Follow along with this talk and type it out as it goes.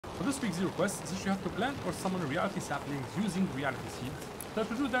For this week's request is that you have to plant or summon reality saplings using reality seeds. So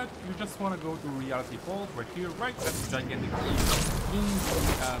to do that, you just want to go to reality fold right here, right at the gigantic tree in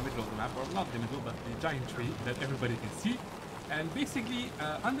the middle of the map, or not the middle, but the giant tree that everybody can see. And basically,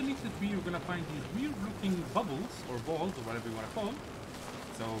 underneath the tree, you're going to find these weird-looking bubbles, or balls, or whatever you want to call them.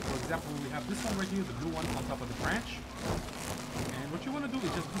 So, for example, we have this one right here, the blue one on top of the branch. And what you want to do is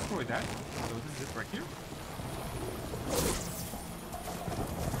just destroy that. So this is it right here.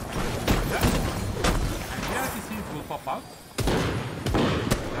 That. And reality seeds will pop out.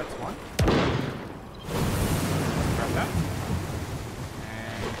 That's one. Grab that.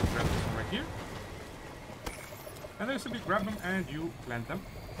 And grab this one right here. And then simply grab them and you plant them,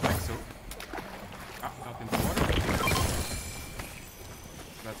 like so. Ah, not in the water.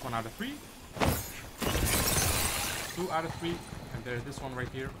 That's 1 out of 3. 2 out of 3. And there's this one right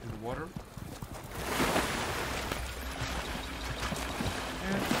here in the water.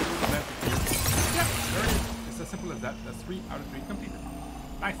 And that's it here. Yeah, there it is. It's as simple as that. That's 3 out of 3 completed.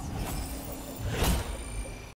 Nice.